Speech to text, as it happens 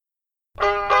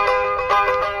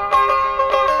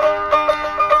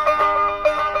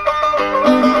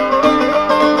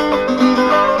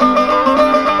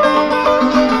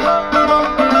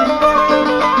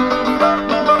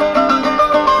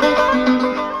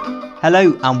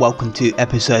Hello and welcome to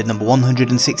episode number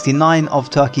 169 of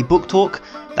Turkey Book Talk.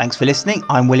 Thanks for listening.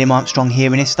 I'm William Armstrong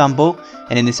here in Istanbul,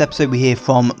 and in this episode we hear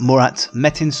from Murat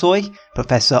Metinsoy,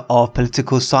 Professor of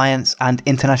Political Science and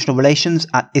International Relations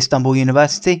at Istanbul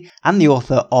University and the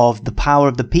author of The Power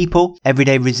of the People,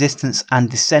 Everyday Resistance and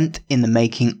Dissent in the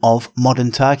Making of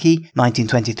Modern Turkey,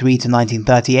 1923 to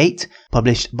 1938,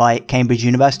 published by Cambridge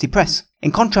University Press.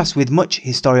 In contrast with much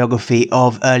historiography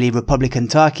of early Republican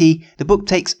Turkey, the book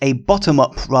takes a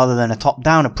bottom-up rather than a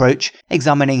top-down approach,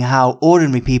 examining how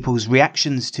ordinary people's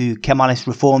reactions to Kemalist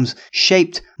reforms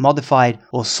shaped, modified,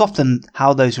 or softened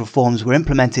how those reforms were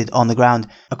implemented on the ground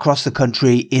across the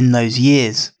country in those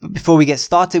years. But before we get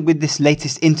started with this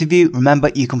latest interview, remember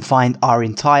you can find our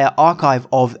entire archive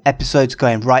of episodes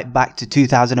going right back to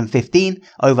 2015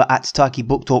 over at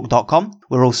turkeybooktalk.com.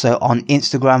 We're also on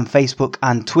Instagram, Facebook,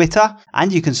 and Twitter.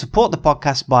 And you can support the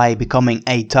podcast by becoming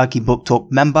a Turkey Book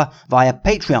Talk member via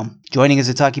Patreon. Joining as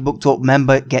a Turkey Book Talk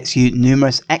member gets you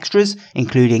numerous extras,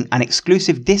 including an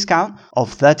exclusive discount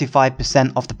of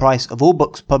 35% off the price of all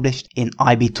books published in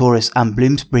IB Tauris and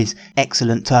Bloomsbury's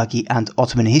excellent Turkey and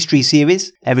Ottoman history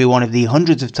series. Every one of the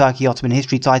hundreds of Turkey Ottoman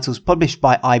history titles published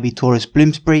by IB Tauris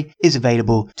Bloomsbury is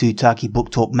available to Turkey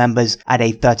Book Talk members at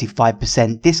a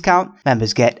 35% discount.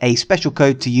 Members get a special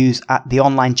code to use at the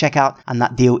online checkout, and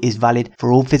that deal is valid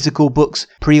for all physical books,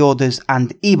 pre-orders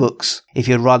and ebooks. If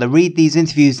you'd rather read these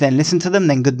interviews than listen to them,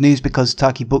 then good news, because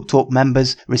Turkey Book Talk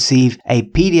members receive a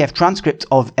PDF transcript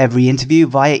of every interview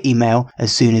via email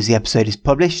as soon as the episode is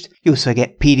published. You also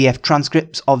get PDF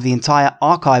transcripts of the entire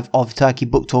archive of Turkey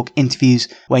Book Talk interviews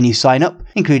when you sign up,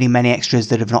 including many extras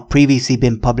that have not previously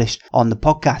been published on the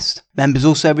podcast. Members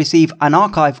also receive an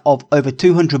archive of over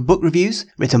 200 book reviews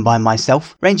written by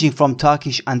myself, ranging from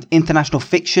Turkish and international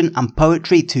fiction and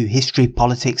poetry to history,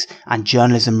 politics and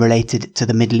journalism related to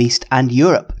the Middle East and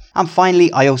Europe. And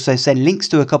finally, I also send links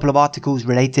to a couple of articles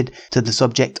related to the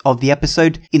subject of the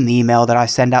episode in the email that I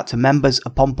send out to members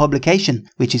upon publication,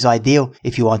 which is ideal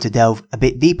if you want to delve a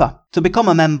bit deeper. To become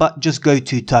a member, just go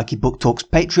to Turkey Book Talk's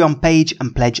Patreon page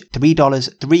and pledge $3,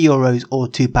 €3 or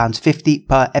 £2.50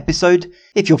 per episode.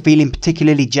 If you're feeling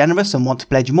particularly generous and want to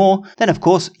pledge more, then of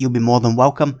course you'll be more than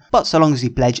welcome. But so long as you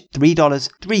pledge $3,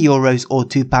 €3 or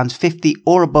 £2.50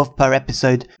 or above per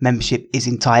episode, membership is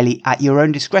entirely at your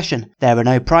own discretion. There are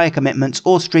no prior commitments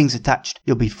or strings attached.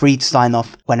 You'll be free to sign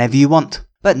off whenever you want.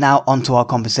 But now on to our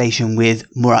conversation with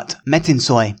Murat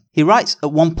Metinsoy. He writes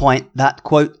at one point that,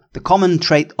 quote, "The common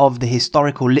trait of the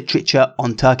historical literature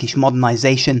on Turkish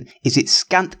modernization is its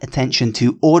scant attention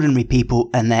to ordinary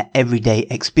people and their everyday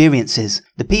experiences.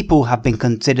 The people have been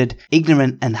considered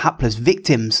ignorant and hapless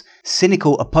victims,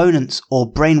 cynical opponents,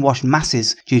 or brainwashed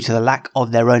masses due to the lack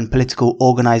of their own political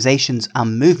organizations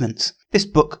and movements. This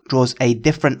book draws a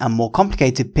different and more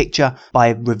complicated picture by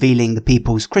revealing the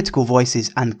people's critical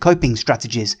voices and coping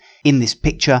strategies. In this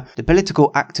picture, the political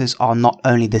actors are not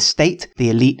only the state, the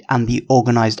elite and the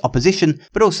organized opposition,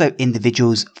 but also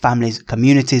individuals, families,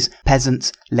 communities,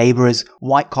 peasants, laborers,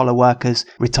 white-collar workers,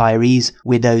 retirees,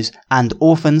 widows and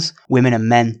orphans, women and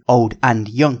men, old and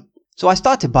young." So I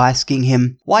started by asking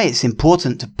him why it's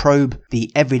important to probe the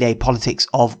everyday politics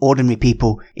of ordinary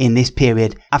people in this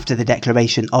period after the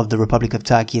declaration of the Republic of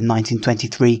Turkey in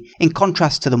 1923, in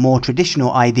contrast to the more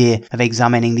traditional idea of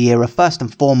examining the era first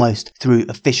and foremost through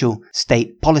official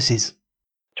state policies.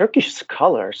 Turkish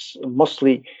scholars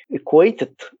mostly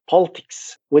equated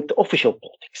politics with official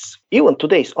politics. Even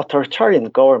today's authoritarian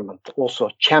government also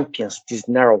champions this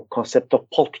narrow concept of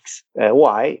politics.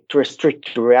 Why? To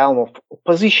restrict the realm of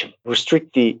opposition,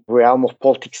 restrict the realm of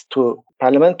politics to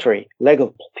parliamentary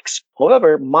legal politics.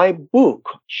 However, my book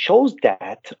shows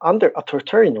that under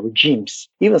authoritarian regimes,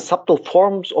 even subtle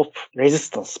forms of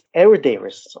resistance, everyday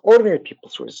resistance, ordinary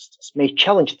people's resistance, may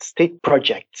challenge the state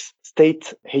projects,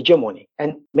 state hegemony,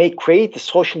 and may create a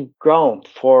social ground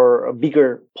for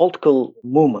bigger political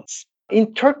movements.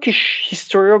 In Turkish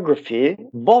historiography,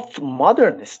 both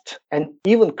modernist and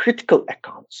even critical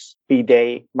accounts, be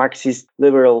they Marxist,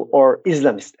 liberal, or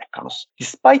Islamist accounts,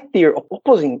 despite their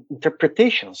opposing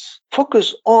interpretations,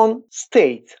 focus on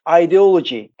state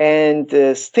ideology and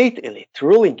state elite,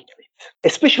 ruling elite.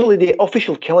 Especially the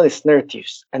official Kemalist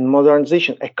narratives and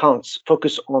modernization accounts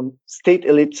focus on state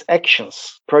elites'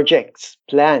 actions, projects,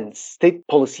 plans, state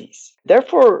policies.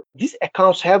 Therefore, these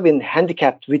accounts have been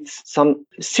handicapped with some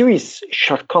serious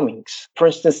shortcomings. For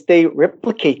instance, they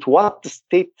replicate what the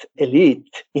state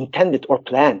elite intended or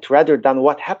planned rather than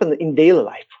what happened in daily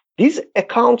life. These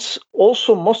accounts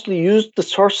also mostly use the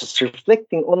sources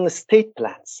reflecting on the state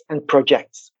plans and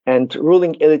projects, and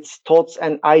ruling elites' thoughts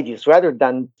and ideas rather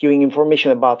than giving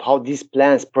information about how these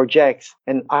plans, projects,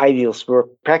 and ideals were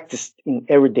practiced in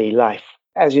everyday life.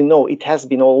 As you know, it has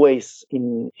been always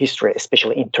in history,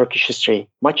 especially in Turkish history,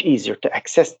 much easier to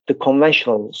access the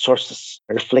conventional sources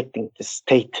reflecting the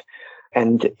state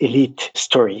and elite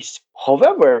stories.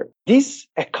 However, these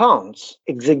accounts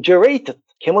exaggerated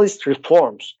Kemalist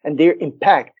reforms and their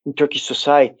impact in Turkish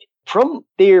society. From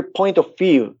their point of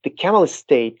view, the Kemalist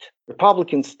state,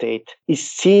 Republican state, is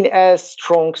seen as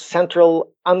strong,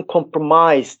 central,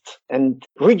 uncompromised, and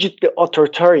rigidly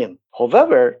authoritarian.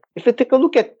 However, if we take a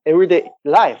look at everyday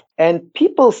life and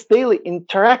people's daily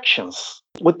interactions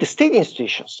with the state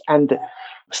institutions and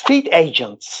state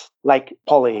agents like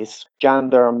police,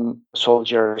 gendarme,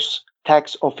 soldiers,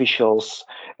 tax officials,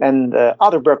 and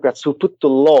other bureaucrats who put the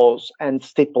laws and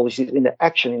state policies into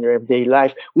action in their everyday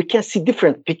life, we can see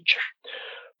different picture.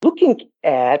 Looking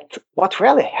at what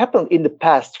really happened in the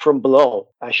past from below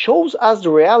shows us the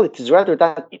realities rather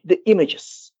than the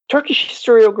images. Turkish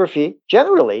historiography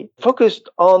generally focused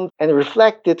on and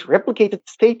replicated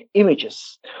state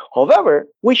images. However,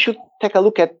 we should take a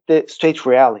look at the state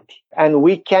reality, and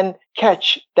we can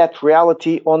catch that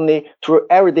reality only through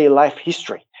everyday life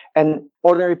history. And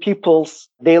ordinary people's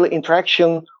daily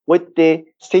interaction with the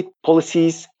state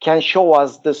policies can show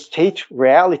us the state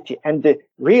reality and the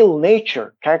real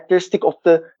nature, characteristic of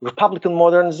the Republican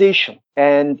modernization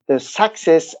and the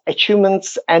success,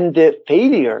 achievements, and the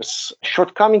failures,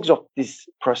 shortcomings of this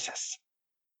process.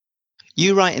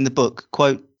 You write in the book,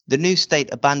 quote, "The new state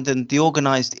abandoned the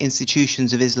organized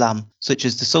institutions of Islam, such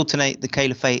as the Sultanate, the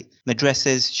Caliphate,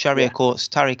 madrasas, Sharia courts,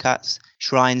 tarikats,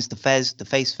 shrines, the fez, the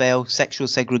face veil, sexual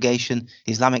segregation,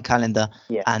 the Islamic calendar,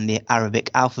 and the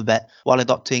Arabic alphabet, while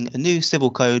adopting a new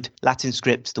civil code, Latin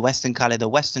script, the Western calendar,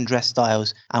 Western dress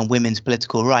styles, and women's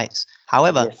political rights.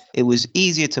 However, it was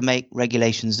easier to make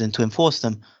regulations than to enforce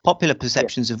them. Popular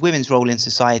perceptions of women's role in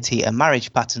society and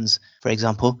marriage patterns, for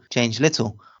example, changed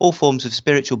little. All forms of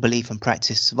spiritual belief and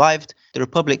practice survived. The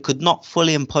Republic could not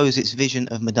fully impose its vision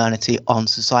of modernity on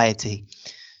society."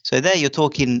 So there you're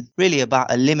talking really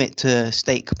about a limit to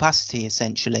state capacity,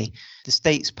 essentially. The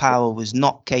state's power was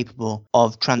not capable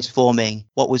of transforming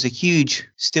what was a huge,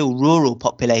 still rural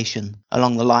population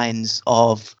along the lines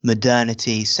of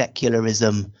modernity,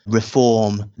 secularism,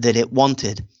 reform that it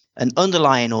wanted. And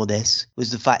underlying all this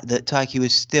was the fact that Turkey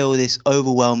was still this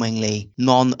overwhelmingly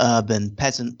non-urban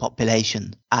peasant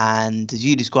population. And as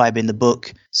you describe in the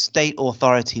book, state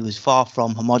authority was far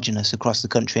from homogenous across the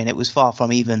country, and it was far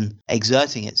from even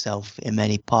exerting itself in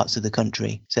many parts of the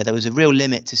country. So there was a real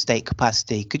limit to state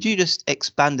capacity. Could you just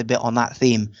expand a bit on that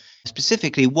theme?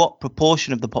 Specifically, what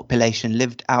proportion of the population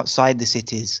lived outside the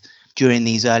cities during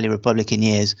these early Republican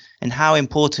years, and how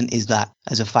important is that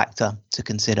as a factor to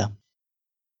consider?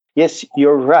 Yes,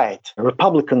 you're right.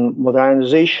 Republican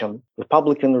modernization,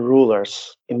 Republican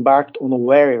rulers embarked on a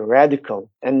very radical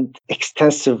and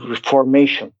extensive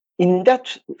reformation. In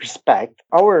that respect,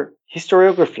 our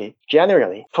historiography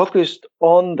generally focused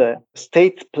on the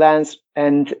state plans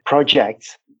and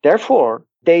projects. Therefore,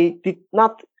 they did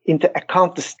not into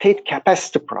account the state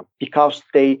capacity problem because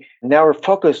they never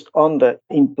focused on the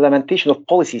implementation of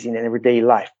policies in everyday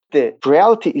life. The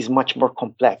reality is much more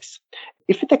complex.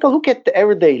 If you take a look at the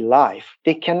everyday life,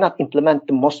 they cannot implement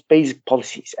the most basic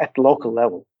policies at the local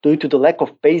level due to the lack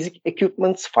of basic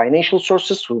equipments, financial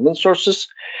sources, human sources,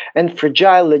 and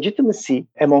fragile legitimacy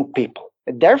among people.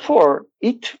 Therefore,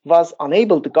 it was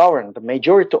unable to govern the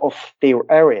majority of their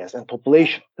areas and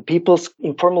population. The people's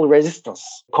informal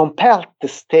resistance compelled the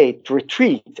state to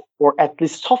retreat or at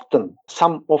least soften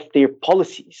some of their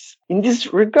policies. In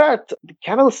this regard, the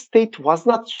Kemal state was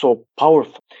not so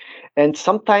powerful. And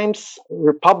sometimes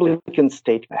Republican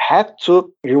state had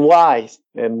to revise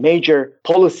major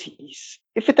policies.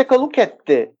 If we take a look at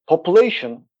the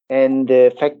population and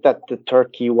the fact that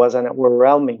Turkey was an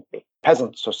overwhelming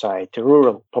peasant society,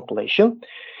 rural population,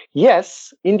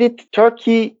 yes, indeed,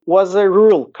 Turkey was a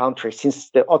rural country since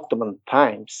the Ottoman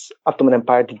times. Ottoman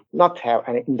Empire did not have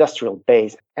an industrial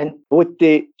base. And with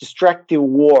the destructive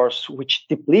wars which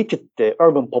depleted the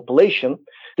urban population,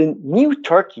 the new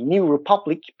Turkey, new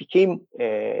republic became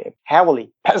a heavily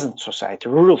peasant society,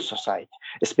 rural society,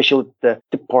 especially the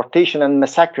deportation and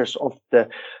massacres of the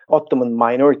Ottoman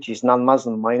minorities,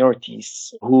 non-Muslim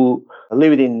minorities who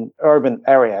lived in urban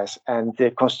areas and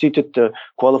constituted the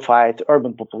qualified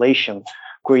urban population,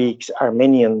 Greeks,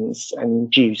 Armenians,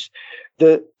 and Jews.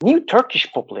 The new Turkish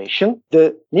population,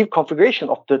 the new configuration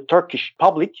of the Turkish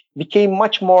public became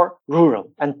much more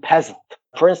rural and peasant.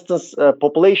 For instance,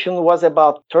 population was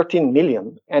about 13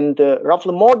 million and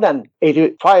roughly more than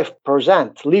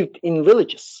 85% lived in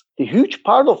villages. the huge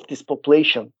part of this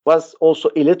population was also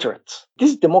illiterate.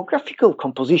 This demographical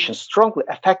composition strongly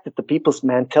affected the people's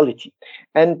mentality.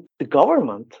 And the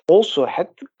government also had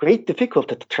great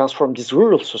difficulty to transform this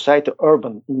rural society to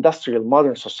urban, industrial,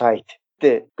 modern society.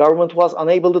 The government was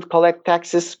unable to collect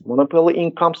taxes, monopoly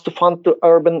incomes to fund the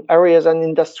urban areas and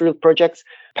industrial projects.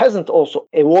 Peasants also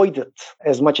avoided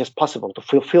as much as possible to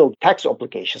fulfill tax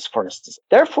obligations, for instance.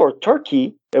 Therefore,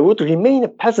 Turkey would remain a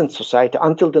peasant society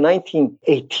until the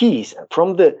 1980s.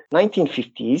 From the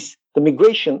 1950s, the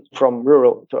migration from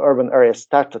rural to urban areas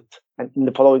started. And in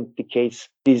the following decades,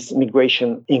 this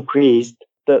migration increased.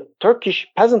 The Turkish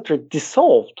peasantry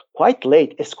dissolved quite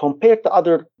late as compared to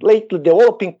other lately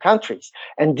developing countries.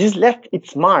 And this left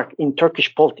its mark in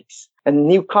Turkish politics. And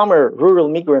newcomer rural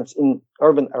migrants in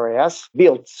urban areas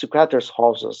built squatters'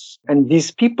 houses. And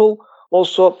these people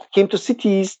also came to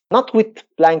cities not with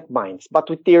blank minds, but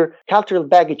with their cultural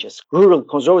baggages, rural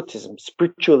conservatism,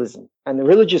 spiritualism, and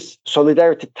religious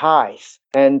solidarity ties.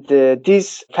 And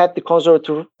this fed the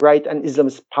conservative right and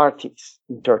Islamist parties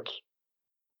in Turkey.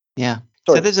 Yeah.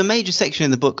 So there's a major section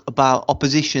in the book about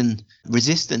opposition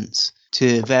resistance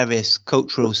to various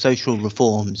cultural, social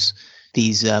reforms,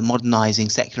 these modernizing,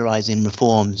 secularizing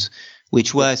reforms,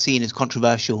 which were seen as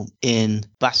controversial in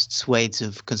vast swathes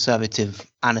of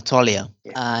conservative Anatolia.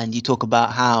 Yeah. And you talk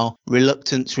about how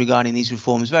reluctance regarding these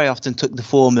reforms very often took the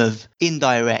form of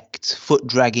indirect,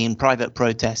 foot-dragging private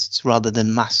protests rather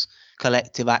than mass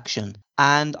collective action.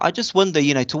 And I just wonder,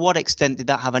 to what extent did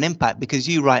that have an impact? Because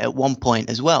you write at one point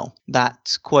as well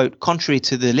that, quote, contrary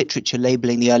to the literature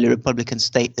labeling the early Republican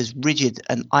state as rigid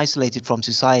and isolated from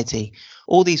society,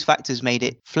 all these factors made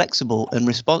it flexible and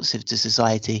responsive to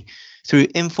society. Through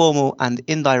informal and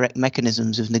indirect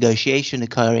mechanisms of negotiation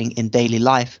occurring in daily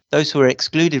life, those who were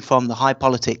excluded from the high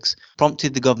politics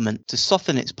prompted the government to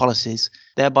soften its policies,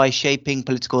 thereby shaping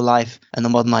political life and the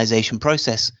modernization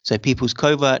process. So people's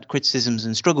covert criticisms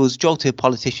and struggles jolted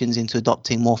politicians into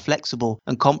adopting more flexible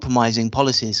and compromising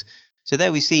policies. So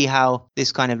there we see how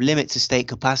this kind of limit to state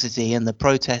capacity and the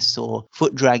protests or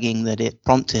foot dragging that it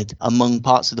prompted among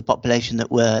parts of the population that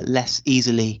were less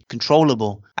easily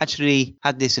controllable actually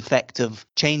had this effect of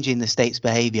changing the state's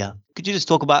behavior. Could you just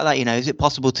talk about that? Is it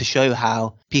possible to show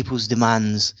how people's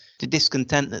demands, the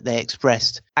discontent that they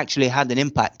expressed, actually had an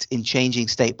impact in changing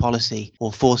state policy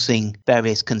or forcing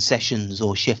various concessions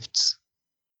or shifts?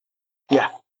 Yeah,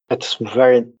 that's a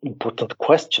very important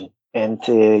question. And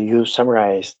you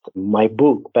summarized my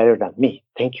book better than me.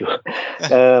 Thank you.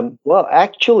 Well,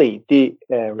 actually, the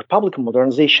Republican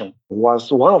modernization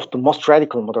was one of the most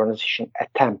radical modernization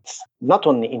attempts, not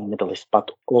only in Middle East,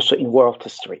 but also in world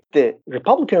history. The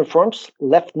Republican reforms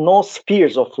left no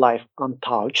spheres of life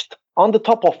untouched. On the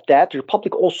top of that, the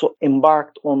Republic also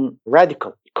embarked on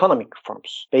radical economic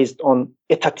reforms based on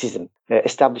etatism,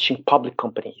 establishing public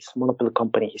companies, monopoly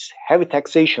companies, heavy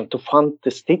taxation to fund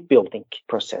the state building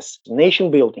process,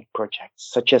 nation building projects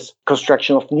such as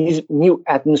construction of new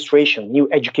administration, new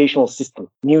educational system,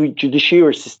 new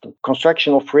judiciary system,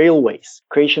 construction of railways,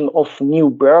 creation of new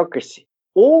bureaucracy.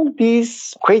 All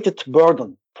these created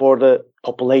burden for the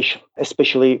population,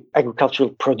 especially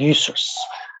agricultural producers.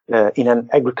 In an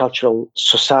agricultural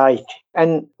society,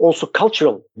 and also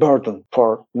cultural burden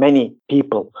for many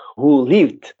people who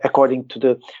lived according to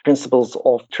the principles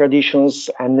of traditions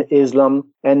and Islam.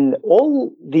 And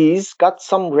all these got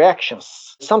some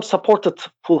reactions. Some supported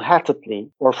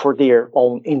full-heartedly or for their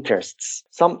own interests.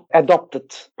 Some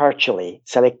adopted partially,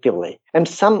 selectively, and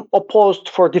some opposed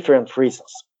for different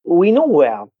reasons. We know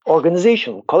well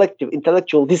organizational, collective,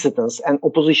 intellectual dissidents and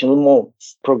oppositional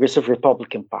movements, Progressive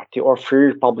Republican Party or Free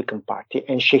Republican Party,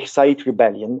 and Sheikh Zayed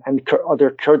Rebellion and other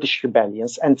Kurdish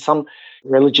rebellions, and some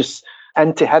religious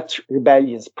anti-Hajj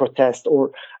rebellions protest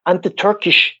or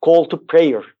anti-Turkish call to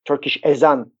prayer, Turkish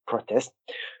ezan protest.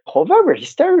 However,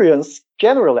 historians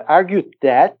generally argued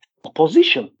that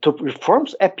opposition to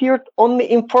reforms appeared only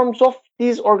in forms of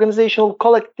these organizational,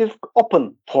 collective,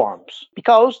 open forms,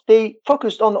 because they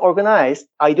focused on organized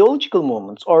ideological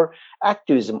movements or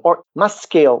activism or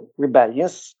mass-scale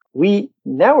rebellions. We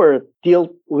never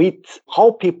deal with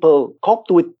how people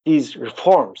coped with these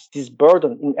reforms, this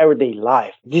burden in everyday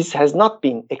life. This has not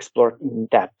been explored in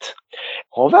depth.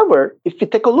 However, if we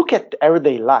take a look at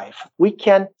everyday life, we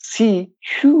can see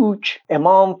huge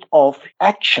amount of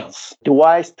actions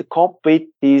devised to cope with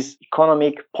this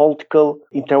economic, political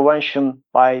intervention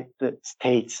by the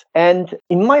states. And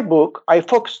in my book, I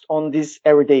focused on this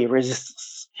everyday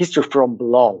resistance, history from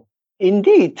below.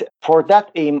 Indeed, for that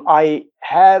aim, I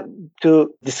had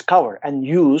to discover and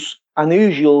use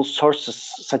unusual sources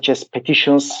such as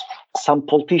petitions, some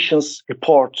politicians'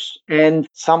 reports and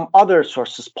some other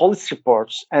sources, police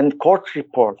reports and court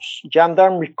reports,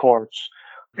 gendarme reports,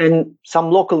 and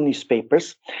some local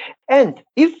newspapers. And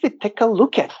if we take a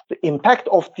look at the impact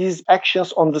of these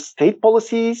actions on the state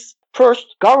policies,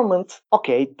 first, government,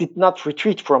 did not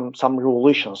retreat from some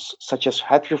revolutions, such as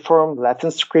head reform,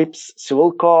 Latin scripts,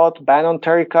 civil code, ban on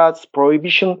tarikats,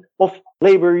 prohibition of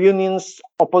labor unions,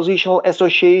 oppositional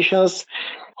associations.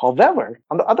 However,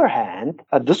 on the other hand,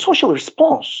 the social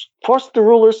response forced the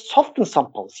rulers to soften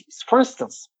some policies. For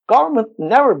instance, government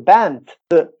never banned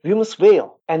the women's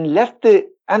veil and left the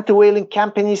anti-whaling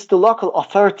campaigns to local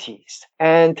authorities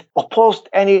and opposed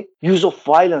any use of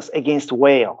violence against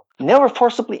whale. Never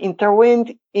forcibly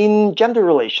intervened in gender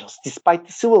relations despite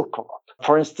the civil code.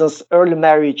 For instance, early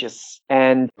marriages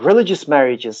and religious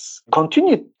marriages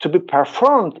continued to be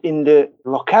performed in the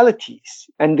localities,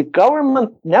 and the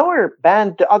government never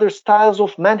banned the other styles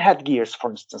of man headgears,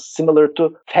 for instance, similar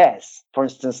to fez, for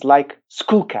instance, like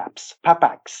skull caps,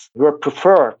 papaks, were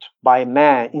preferred by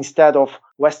men instead of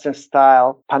Western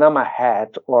style Panama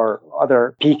hat or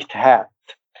other peaked hat.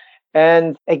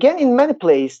 And again, in many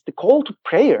places, the call to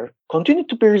prayer continued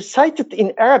to be recited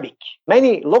in Arabic.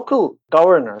 Many local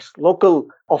governors, local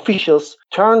officials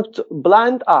turned a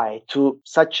blind eye to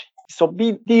such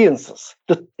disobediences.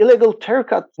 The illegal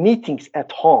tariqat meetings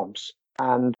at homes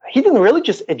and hidden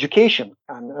religious education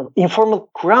and informal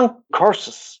Quran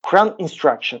courses, Quran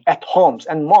instruction at homes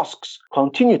and mosques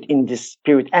continued in this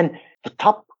period. And the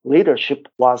top leadership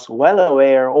was well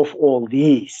aware of all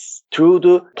these through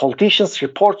the politicians'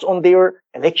 reports on their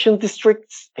election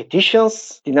districts,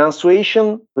 petitions,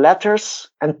 denunciation letters,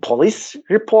 and police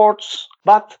reports,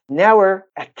 but never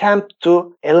attempt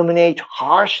to eliminate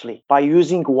harshly by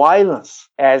using violence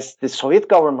as the Soviet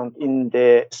government in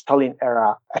the Stalin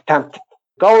era attempted.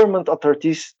 Government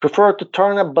authorities prefer to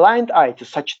turn a blind eye to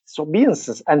such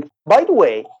disobediences. And by the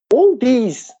way, all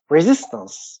these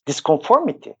resistance,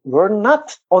 disconformity, were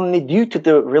not only due to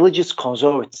the religious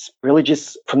conservatives,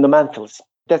 religious fundamentalism.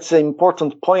 That's an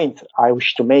important point I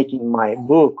wish to make in my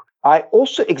book. I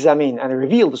also examine and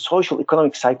reveal the social,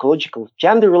 economic, psychological,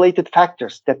 gender-related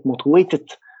factors that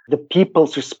motivated the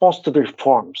people's response to the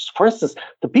reforms. For instance,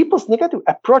 the people's negative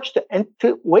approach to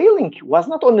anti-whaling was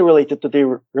not only related to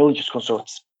their religious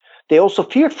concerns. They also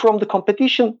feared from the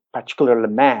competition, particularly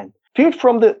men, feared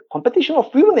from the competition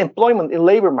of women employment in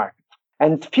labor market,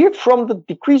 and feared from the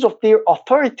decrease of their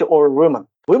authority over women.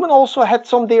 Women also had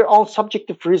some of their own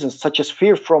subjective reasons, such as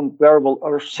fear from verbal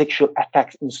or sexual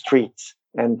attacks in streets,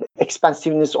 and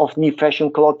expensiveness of new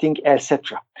fashion clothing,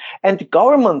 etc. And the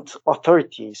government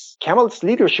authorities, Kemalist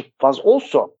leadership was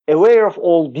also aware of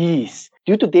all these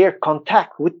due to their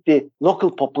contact with the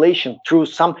local population through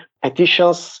some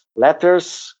petitions,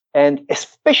 letters, and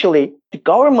especially the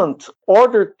government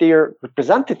ordered their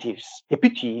representatives,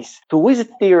 deputies, to visit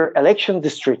their election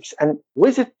districts and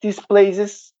visit these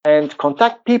places and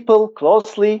contact people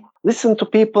closely, listen to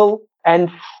people,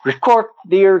 and record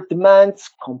their demands,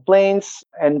 complaints,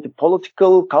 and the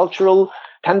political, cultural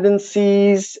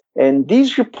tendencies. And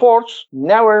these reports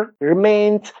never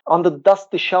remained on the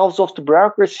dusty shelves of the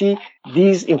bureaucracy.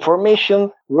 These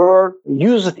information were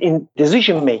used in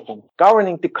decision-making,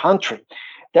 governing the country.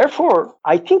 Therefore,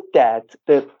 I think that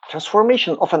the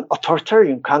transformation of an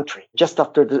authoritarian country just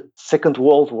after the Second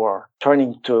World War,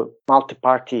 turning to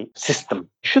multi-party system,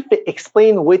 should be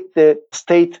explained with the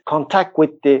state contact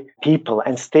with the people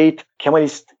and state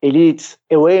Kemalist elites'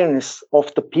 awareness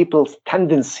of the people's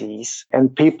tendencies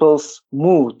and people's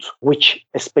mood, which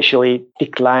especially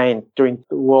declined during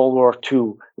World War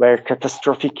II, were a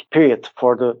catastrophic period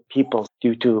for the people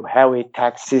due to heavy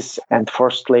taxes and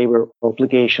forced labor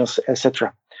obligations,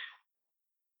 etc.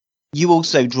 You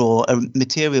also draw a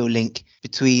material link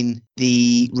between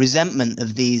the resentment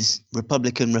of these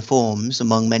Republican reforms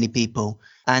among many people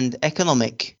and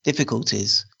economic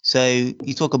difficulties. So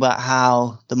you talk about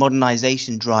how the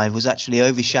modernization drive was actually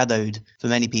overshadowed for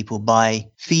many people by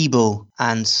feeble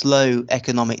and slow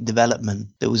economic development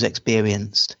that was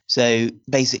experienced. So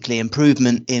basically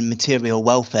improvement in material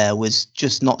welfare was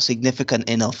just not significant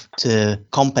enough to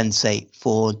compensate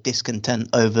for discontent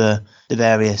over the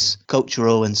various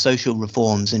cultural and social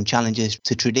reforms and challenges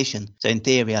to tradition. So in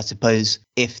theory, I suppose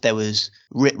if there was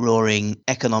rip-roaring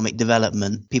economic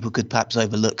development, people could perhaps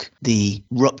overlook the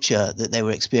rupture that they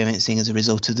were experiencing as a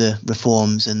result of the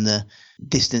reforms and the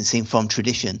distancing from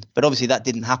tradition. But obviously that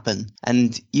didn't happen.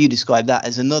 And you described that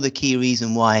as another key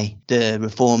reason why the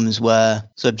reforms were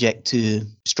subject to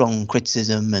strong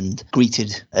criticism and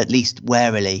greeted at least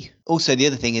warily. Also, the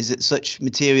other thing is that such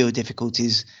material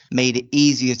difficulties made it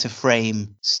easier to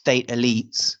frame state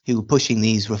elites who were pushing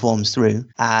these reforms through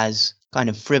as kind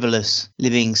of frivolous,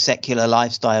 living secular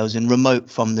lifestyles and remote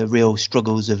from the real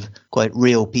struggles of quite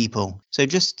real people. So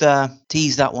just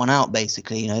tease that one out,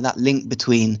 basically, that link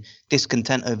between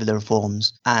discontent over the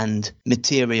reforms and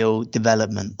material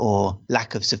development or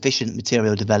lack of sufficient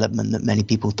material development that many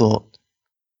people thought.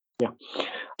 Yeah.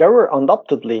 There were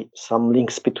undoubtedly some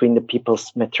links between the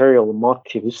people's material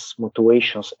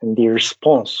motivations, and their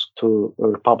response to a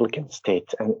republican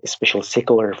state and especially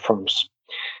secular reforms.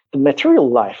 The material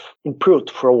life improved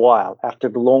for a while after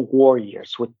the long war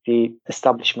years with the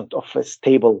establishment of a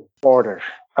stable order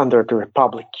under the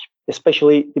Republic.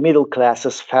 Especially the middle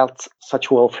classes felt such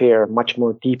welfare much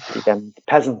more deeply than the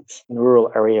peasants in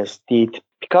rural areas did.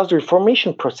 Because the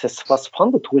reformation process was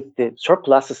funded with the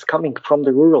surpluses coming from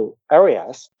the rural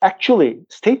areas, actually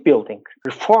state building,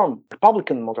 reform,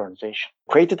 Republican modernization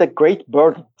created a great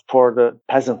burden for the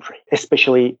peasantry,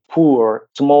 especially poor,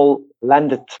 small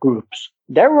landed groups.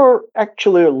 There were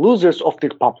actually losers of the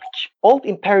Republic. Old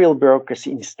imperial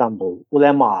bureaucracy in Istanbul,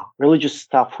 ulema, religious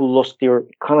staff who lost their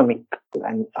economic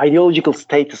and ideological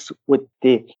status with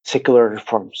the secular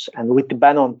reforms and with the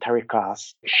ban on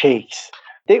tariqas, sheikhs.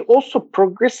 They also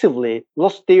progressively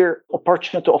lost their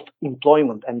opportunity of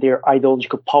employment and their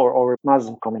ideological power over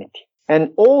Muslim community.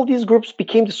 And all these groups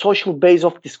became the social base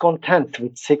of discontent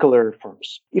with secular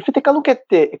reforms. If you take a look at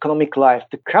the economic life,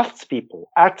 the craftspeople,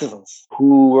 artisans,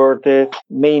 who were the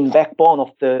main backbone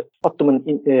of the Ottoman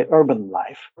urban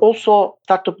life, also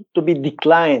started to be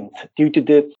declined due to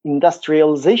the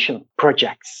industrialization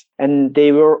projects. And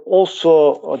they were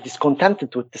also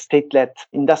discontented with the state-led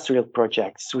industrial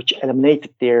projects, which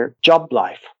eliminated their job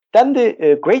life. Then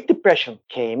the Great Depression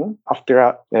came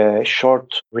after a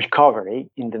short recovery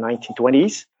in the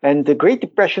 1920s, and the Great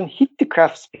Depression hit the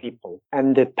craftspeople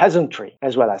and the peasantry,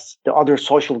 as well as the other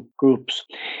social groups.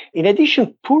 In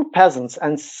addition, poor peasants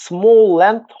and small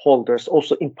landholders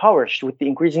also impoverished with the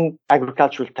increasing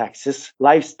agricultural taxes,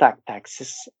 livestock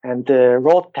taxes, and the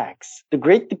road tax. The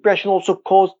Great Depression also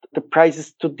caused the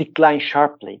prices to decline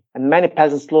sharply, and many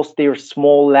peasants lost their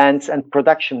small lands and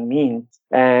production means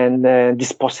and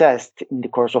dispossessed in the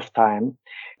course of time.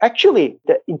 Actually,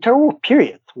 the interwar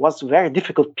period was a very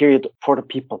difficult period for the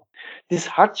people. These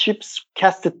hardships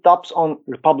casted doubts on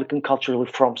Republican cultural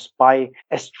reforms by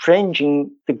estranging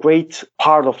the great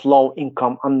part of low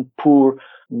income and poor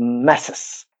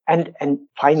masses. And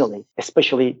finally,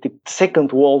 especially the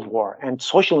Second World War and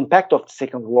social impact of the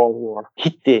Second World War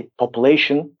hit the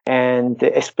population and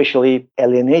especially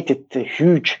alienated the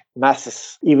huge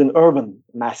masses, even urban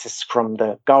masses, from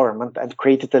the government and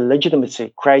created a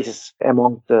legitimacy crisis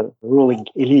among the ruling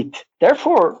elite.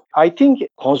 Therefore, I think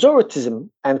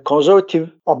conservatism and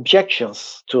conservative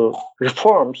objections to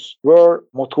reforms were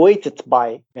motivated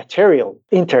by material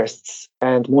interests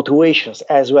and motivations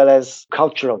as well as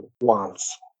cultural ones.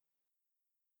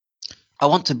 I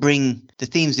want to bring the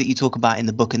themes that you talk about in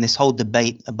the book and this whole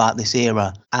debate about this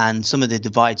era and some of the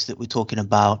divides that we're talking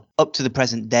about up to the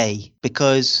present day,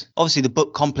 because obviously the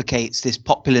book complicates this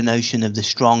popular notion of the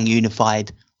strong,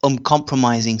 unified,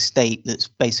 uncompromising state that's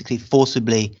basically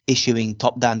forcibly issuing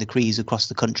top-down decrees across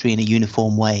the country in a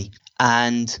uniform way.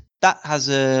 And that has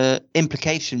a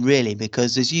implication, really,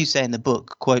 because as you say in the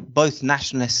book, quote, both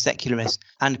nationalist, secularist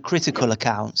and critical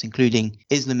accounts, including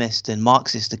Islamist and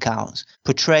Marxist accounts,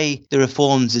 portray the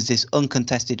reforms as this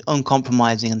uncontested,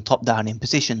 uncompromising and top-down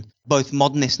imposition. Both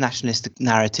modernist nationalist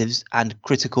narratives and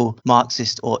critical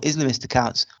Marxist or Islamist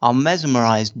accounts are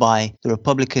mesmerized by the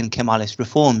Republican Kemalist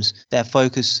reforms. Their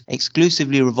focus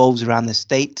exclusively revolves around the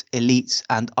state, elites,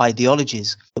 and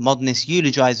ideologies. The modernists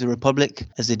eulogize the Republic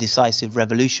as a decisive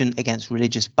revolution against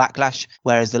religious backlash,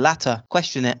 whereas the latter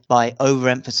question it by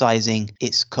overemphasizing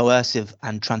its coercive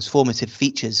and transformative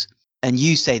features. And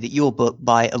you say that your book,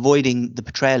 by avoiding the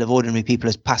portrayal of ordinary people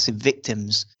as passive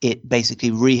victims, it basically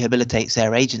rehabilitates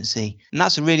their agency. And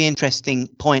that's a really interesting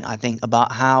point, I think,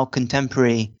 about how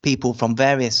contemporary people from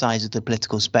various sides of the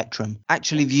political spectrum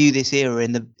actually view this era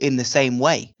in the same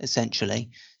way,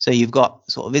 essentially. So you've got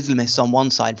sort of Islamists on one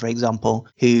side, for example,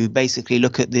 who basically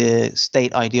look at the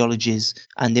state ideologies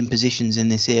and impositions in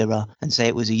this era and say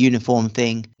it was a uniform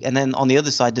thing. And then on the other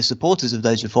side, the supporters of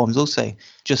those reforms also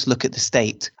just look at the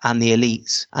state and the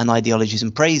elites and ideologies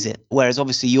and praise it. Whereas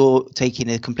obviously you're taking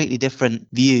a completely different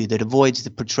view that avoids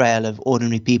the portrayal of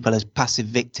ordinary people as passive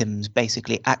victims,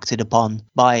 basically acted upon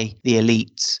by the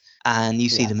elites and you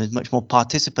see them as much more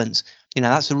participants.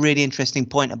 That's a really interesting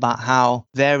point about how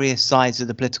various sides of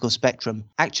the political spectrum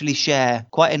actually share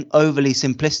quite an overly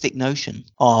simplistic notion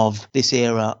of this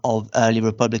era of early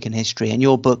Republican history. And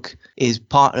your book is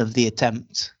part of the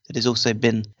attempt that has also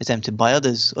been attempted by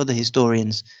other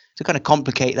historians to kind of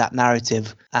complicate that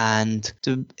narrative and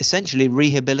to essentially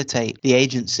rehabilitate the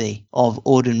agency of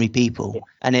ordinary people. Yeah.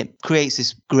 And it creates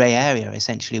this grey area,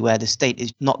 essentially, where the state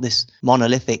is not this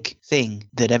monolithic thing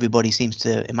that everybody seems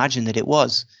to imagine that it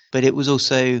was. But it was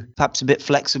also perhaps a bit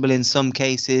flexible in some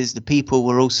cases. The people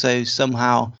were also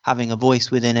somehow having a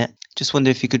voice within it. Just wonder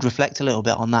if you could reflect a little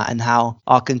bit on that and how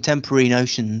our contemporary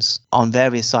notions on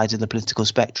various sides of the political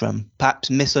spectrum perhaps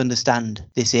misunderstand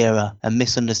this era and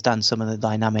misunderstand some of the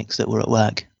dynamics that were at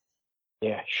work.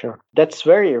 Yeah, sure. That's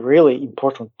really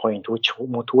important point, which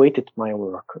motivated my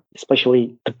work,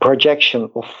 especially the projection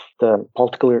of the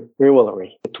political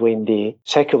rivalry between the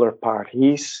secular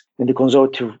parties and the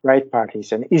conservative right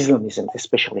parties and Islamism,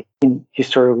 especially in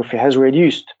historiography, has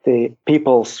reduced the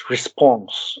people's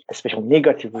response, especially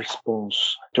negative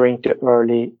response during the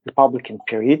early Republican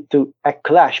period, to a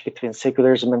clash between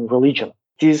secularism and religion.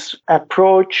 This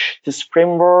approach, this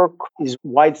framework is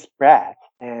widespread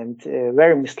and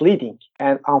very misleading.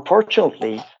 And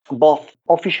unfortunately, both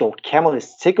official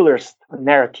Kemalist secularist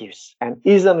narratives and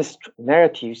Islamist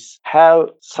narratives have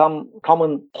some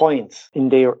common points in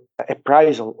their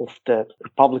appraisal of the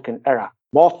Republican era.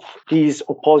 Both these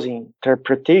opposing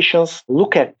interpretations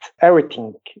look at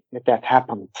everything that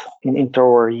happened in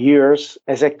interwar years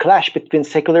as a clash between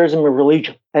secularism and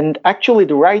religion. And actually,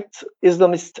 the right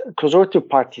Islamist conservative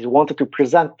parties wanted to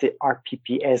present the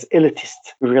RPP as elitist,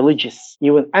 religious,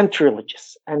 even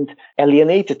anti-religious, and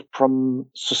alienated from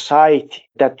society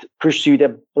that pursued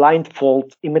a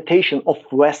blindfold imitation of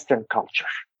Western culture,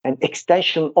 an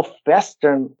extension of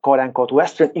Western, quote-unquote,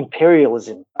 Western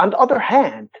imperialism. On the other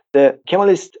hand, the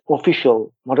Kemalist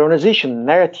official modernization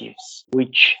narratives,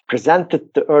 which presented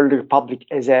the early republic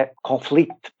as a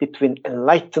conflict between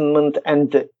enlightenment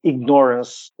and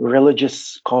ignorance,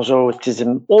 religious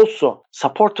conservatism, also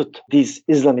supported this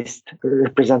Islamist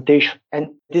representation. And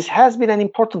this has been an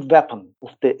important weapon of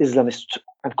the Islamist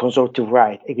and conservative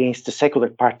right against the secular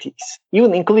parties,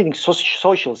 even including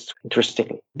socialists,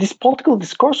 interestingly. This political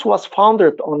discourse was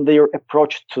founded on their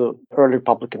approach to early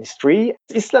Republican history.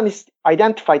 Islamists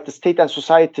identified the state and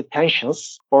society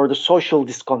tensions or the social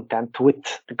discontent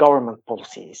with the government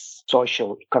policies,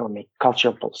 social, economic,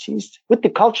 cultural policies, with the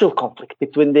cultural conflict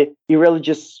between the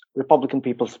irreligious Republican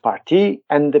People's Party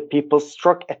and the people's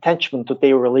struck attachment to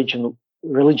their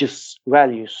religious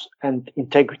values and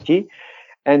integrity,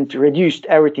 and reduced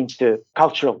everything to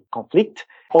cultural conflict,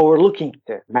 overlooking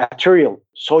the material,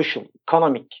 social,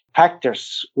 economic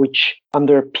factors which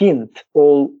underpinned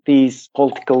all these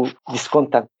political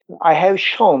discontent. I have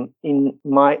shown in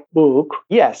my book,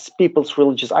 yes, people's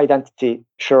religious identity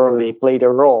surely played a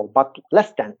role, but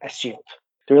less than assumed.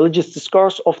 The religious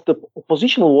discourse of the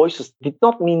oppositional voices did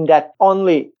not mean that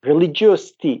only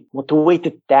religiosity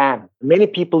motivated them. Many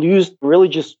people used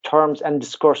religious terms and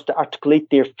discourse to articulate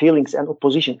their feelings and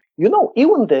opposition.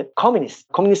 Even the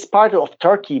Communist Party of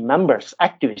Turkey members,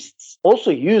 activists,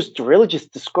 also used religious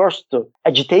discourse to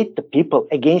agitate the people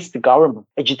against the government,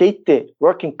 agitate the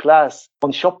working class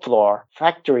on shop floor,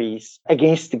 factories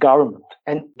against the government.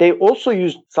 And they also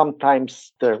used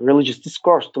sometimes the religious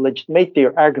discourse to legitimate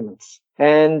their arguments.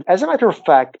 And as a matter of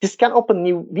fact, this can open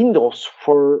new windows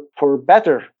for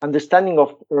better understanding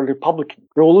of Republican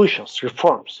revolutions,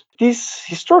 reforms. This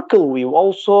historical view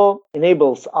also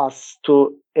enables us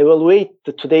to evaluate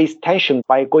today's tension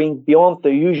by going beyond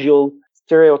the usual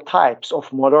stereotypes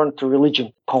of modern to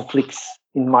religion conflicts,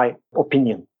 in my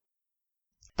opinion.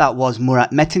 That was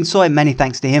Murat Metinsoy. Many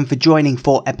thanks to him for joining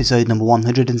for episode number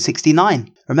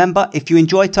 169. Remember, if you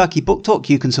enjoy Turkey Book Talk,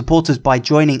 you can support us by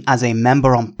joining as a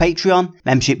member on Patreon.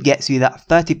 Membership gets you that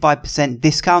 35%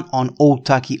 discount on all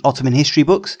Turkey Ottoman history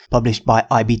books published by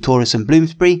IB Tauris and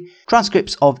Bloomsbury,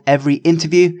 transcripts of every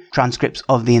interview, transcripts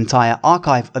of the entire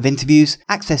archive of interviews,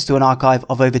 access to an archive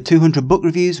of over 200 book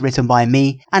reviews written by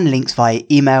me, and links via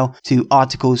email to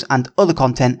articles and other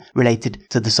content related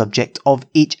to the subject of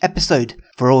each episode.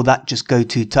 For all that, just go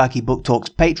to Turkey Book Talk's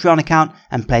Patreon account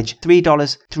and pledge $3,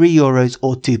 €3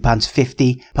 or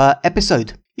 £2.50 per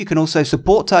episode. You can also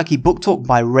support Turkey Book Talk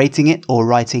by rating it or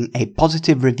writing a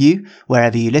positive review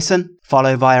wherever you listen.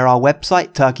 Follow via our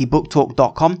website,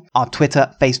 turkeybooktalk.com, our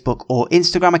Twitter, Facebook or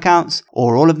Instagram accounts,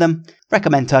 or all of them.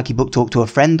 Recommend Turkey Book Talk to a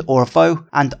friend or a foe,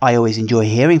 and I always enjoy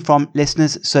hearing from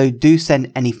listeners, so do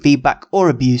send any feedback or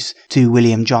abuse to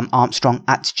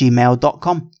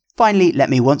williamjohnarmstrong@gmail.com. Finally, let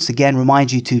me once again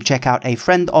remind you to check out a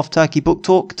friend of Turkey Book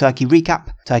Talk, Turkey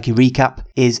Recap. Turkey Recap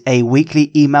is a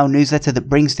weekly email newsletter that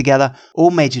brings together all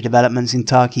major developments in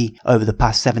Turkey over the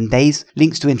past 7 days,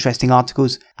 links to interesting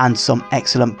articles and some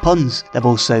excellent puns. They've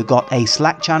also got a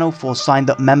Slack channel for signed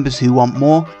up members who want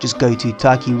more. Just go to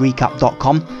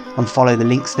turkeyrecap.com and follow the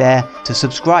links there to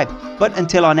subscribe. But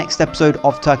until our next episode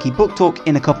of Turkey Book Talk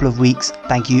in a couple of weeks,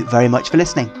 thank you very much for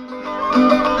listening.